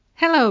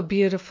Hello,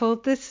 beautiful.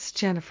 This is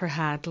Jennifer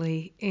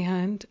Hadley,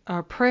 and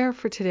our prayer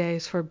for today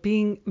is for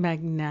being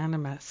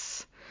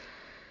magnanimous.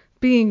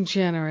 Being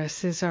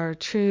generous is our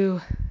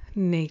true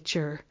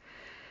nature.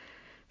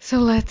 So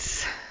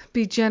let's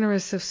be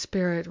generous of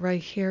spirit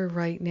right here,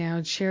 right now,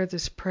 and share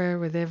this prayer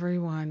with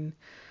everyone.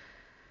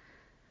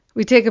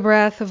 We take a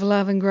breath of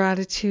love and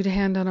gratitude,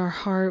 hand on our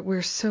heart.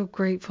 We're so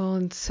grateful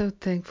and so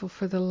thankful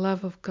for the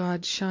love of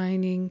God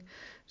shining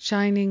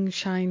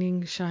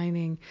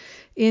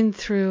in,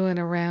 through, and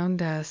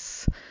around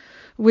us.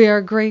 We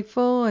are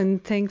grateful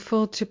and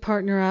thankful to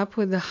partner up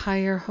with the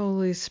higher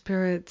Holy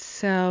Spirit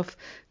self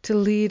to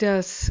lead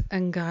us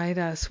and guide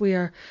us. We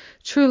are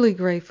truly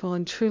grateful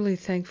and truly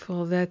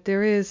thankful that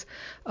there is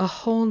a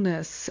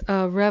wholeness,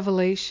 a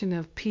revelation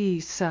of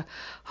peace, a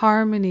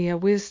harmony, a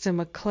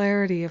wisdom, a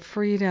clarity, a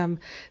freedom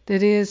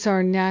that is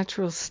our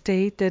natural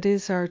state, that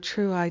is our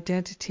true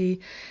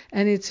identity,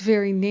 and its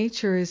very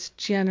nature is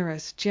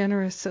generous.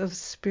 Generous of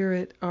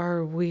spirit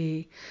are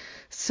we.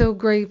 So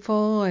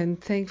grateful and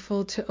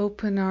thankful to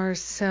open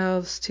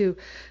ourselves to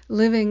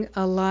living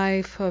a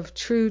life of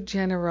true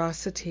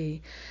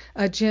generosity,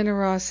 a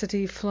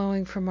generosity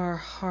flowing from our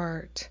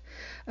heart,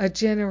 a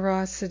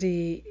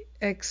generosity,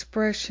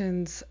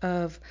 expressions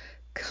of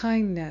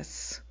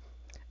kindness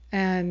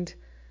and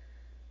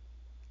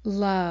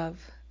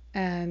love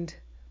and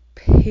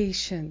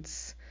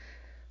patience.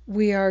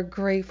 We are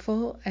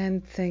grateful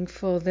and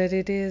thankful that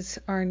it is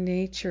our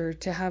nature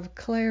to have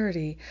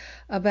clarity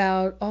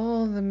about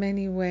all the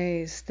many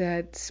ways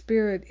that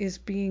Spirit is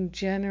being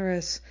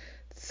generous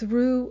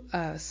through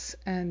us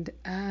and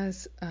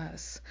as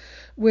us.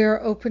 We're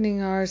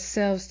opening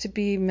ourselves to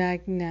be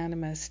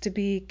magnanimous, to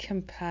be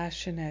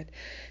compassionate,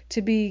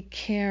 to be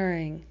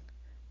caring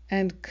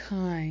and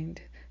kind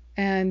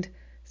and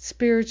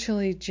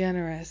spiritually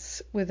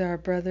generous with our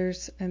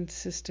brothers and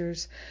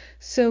sisters.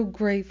 So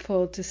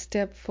grateful to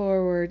step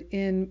forward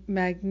in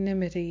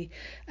magnanimity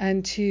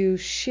and to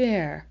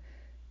share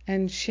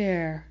and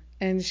share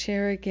and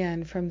share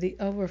again from the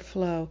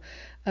overflow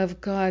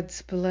of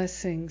God's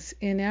blessings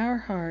in our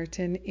heart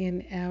and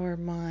in our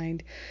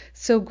mind.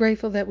 So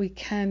grateful that we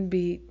can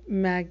be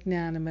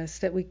magnanimous,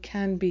 that we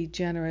can be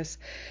generous,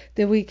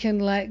 that we can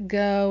let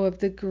go of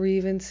the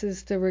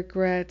grievances, the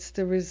regrets,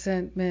 the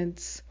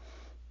resentments,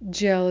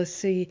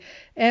 jealousy,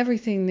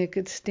 everything that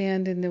could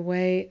stand in the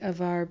way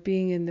of our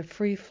being in the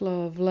free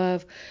flow of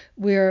love.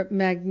 We're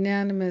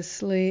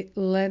magnanimously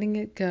letting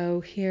it go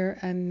here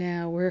and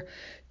now. We're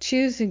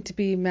choosing to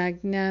be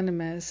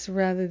magnanimous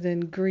rather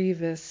than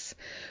grievous.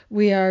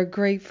 We are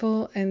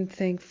grateful and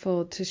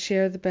thankful to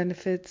share the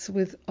benefits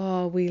with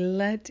all. We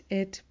let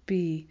it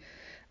be.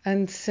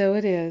 And so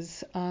it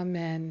is.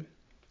 Amen.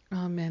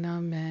 Amen.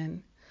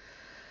 Amen.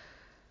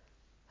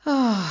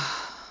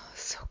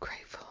 So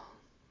grateful.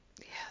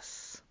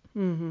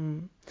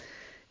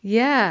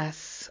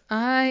 Yes,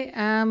 I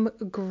am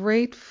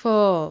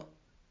grateful.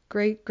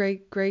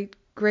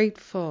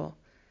 Grateful.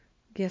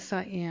 Yes,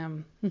 I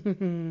am.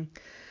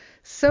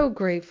 So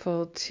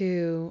grateful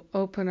to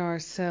open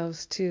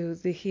ourselves to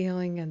the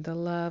healing and the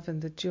love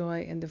and the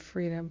joy and the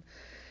freedom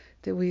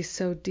that we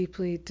so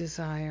deeply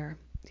desire.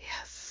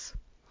 Yes.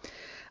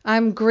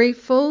 I'm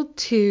grateful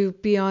to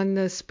be on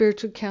the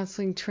Spiritual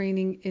Counseling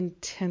Training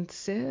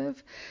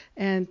Intensive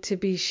and to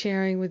be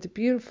sharing with the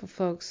beautiful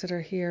folks that are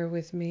here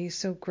with me.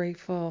 So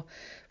grateful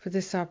for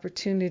this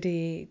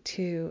opportunity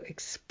to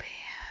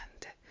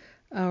expand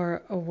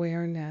our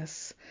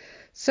awareness.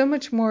 So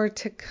much more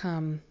to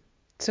come.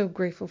 So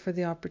grateful for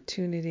the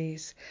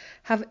opportunities.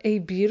 Have a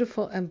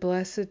beautiful and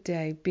blessed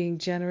day, being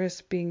generous,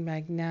 being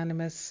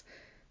magnanimous,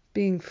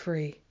 being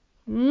free.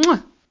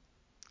 Mwah!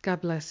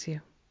 God bless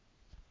you.